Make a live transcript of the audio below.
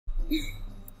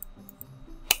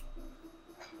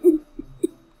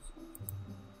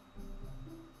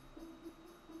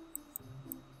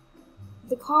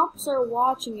The cops are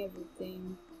watching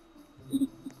everything.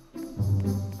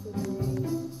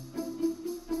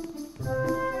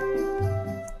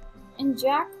 And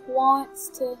Jack wants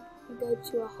to go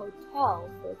to a hotel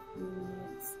for a few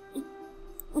minutes.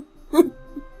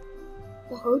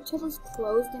 The hotel is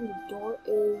closed and the door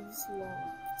is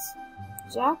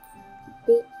locked. Jack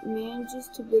manages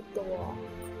to pick the lock.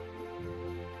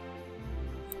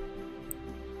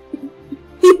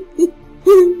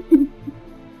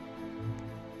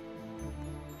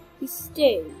 He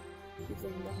stayed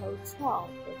within the hotel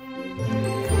for a few minutes.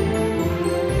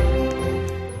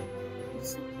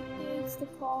 He makes the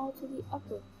call to the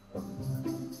upper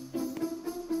bunk.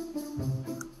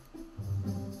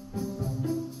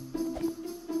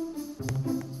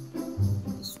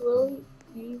 It's really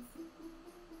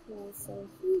painful, so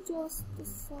he just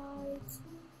decides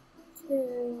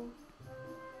to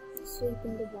sleep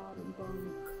in the bottom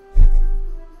bunk.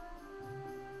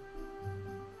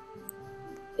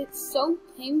 It's so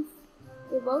painful.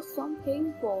 They're both so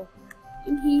painful.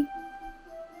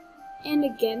 And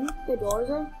again, the doors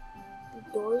are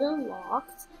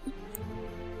locked.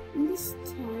 And this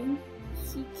time,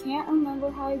 he can't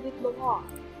remember how he did the lock.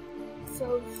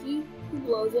 So he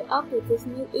blows it up with his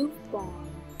new oof bomb.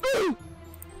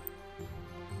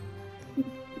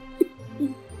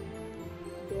 The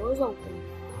door's open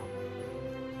now.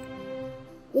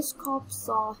 This cop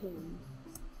saw him.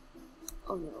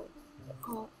 Oh no. The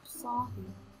cop saw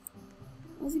him.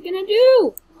 What's he gonna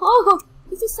do? Oh,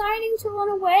 he's deciding to run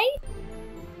away?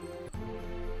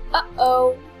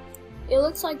 Uh-oh. It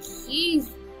looks like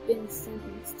he's been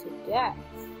sentenced to death.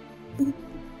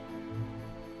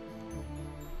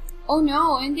 Oh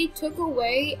no, and they took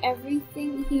away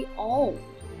everything he owned.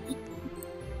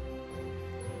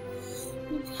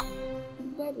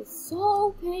 That is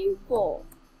so painful.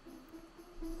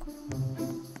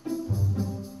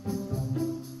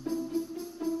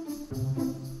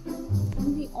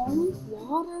 Only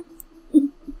water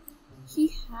he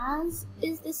has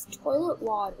is this toilet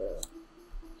water.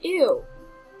 Ew.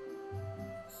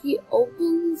 He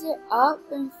opens it up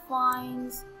and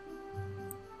finds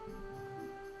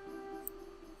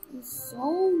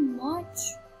so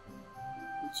much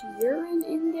urine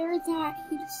in there that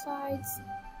he decides,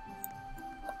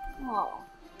 oh,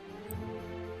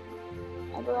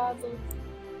 I'd rather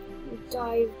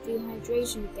die of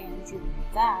dehydration than drink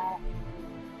that.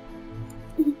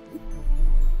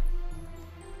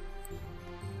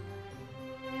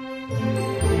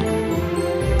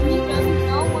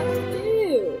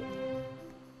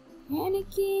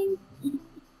 Panicking,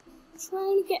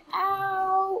 trying to get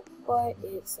out, but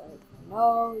it's of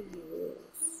no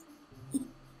use.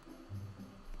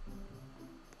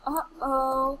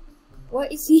 Uh-oh,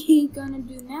 what is he gonna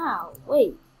do now?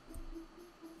 Wait.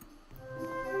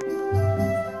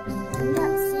 In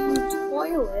that same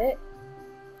toilet.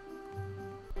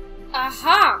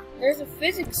 Aha! There's a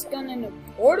physics gun and a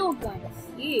portal gun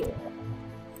here.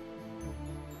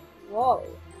 Whoa.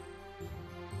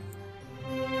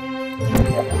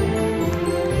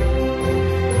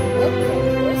 Look at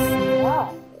this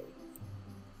guy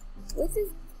with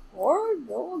his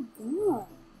portal gun.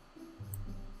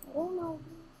 I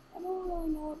don't really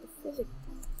know what the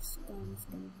physics gun is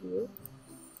gonna do.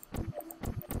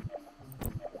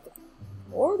 With the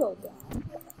portal gun.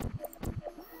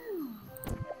 Wow.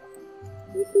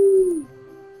 Woohoo!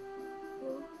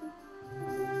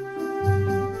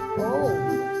 Oh.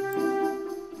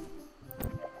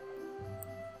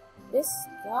 This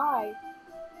guy,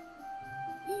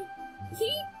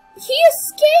 he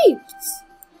escaped!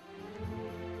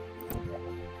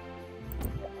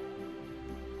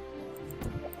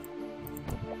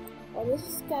 Oh,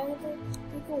 this guy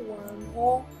like a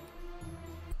wormhole.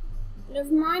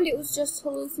 Never mind, it was just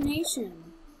hallucination.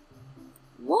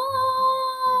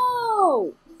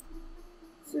 Whoa!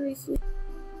 Seriously.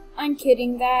 I'm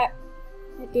kidding, that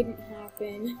didn't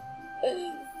happen.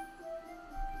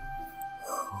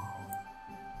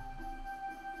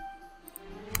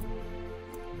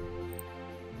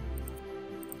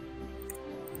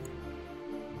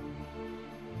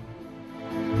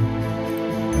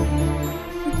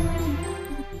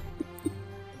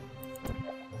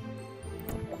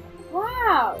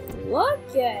 Wow,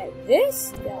 look at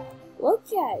this guy. Look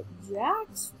at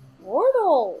Jack's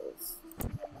portals.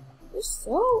 They're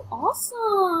so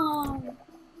awesome.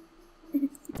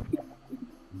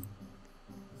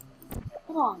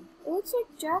 Hold on. It looks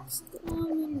like Jack's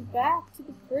going back to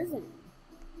the prison.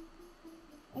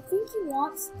 I think he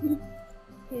wants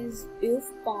his oof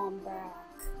bomb back.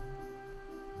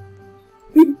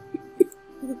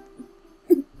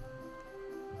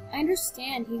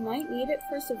 understand. He might need it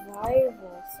for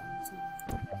survival sometime.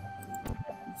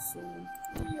 Soon.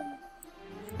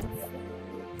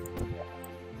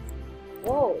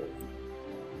 Whoa.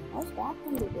 How's that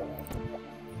going to go?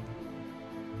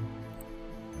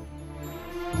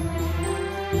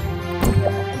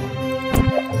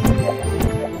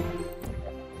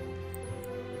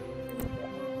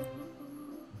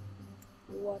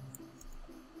 What?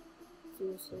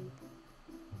 Seriously.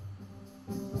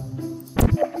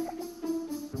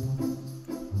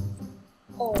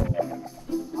 Oh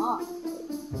my.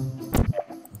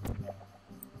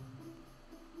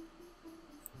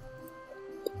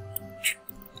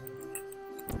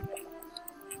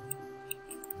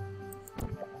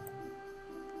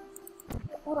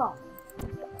 Hold on.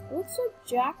 Looks like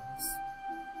Jack's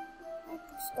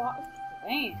got a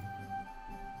plan.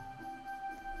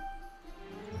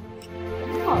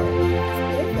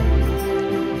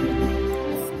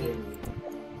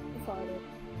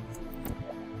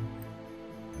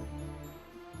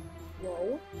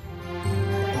 Whoa.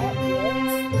 That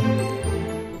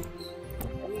looks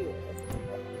weird.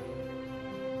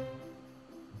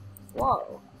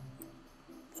 Whoa.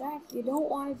 Jack, you don't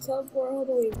want to teleport all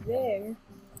the way there.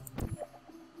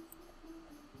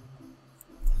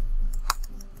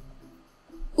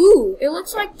 Ooh, it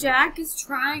looks like Jack is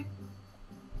trying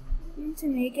to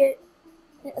make it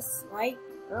a slight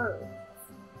curve.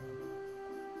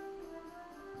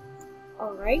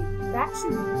 Alright, that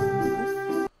should be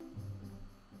enough.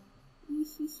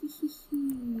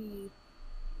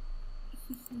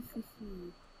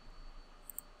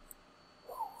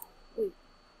 Wait.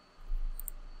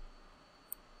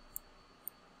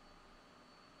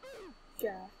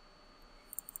 Jack.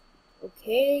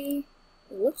 Okay.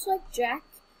 It looks like Jack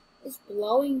is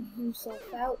blowing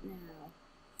himself out now.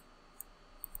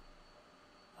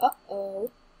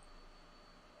 Uh-oh.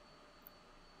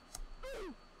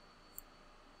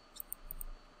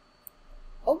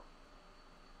 Oh.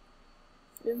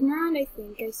 Never mind, I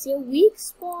think I see a weak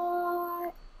spot.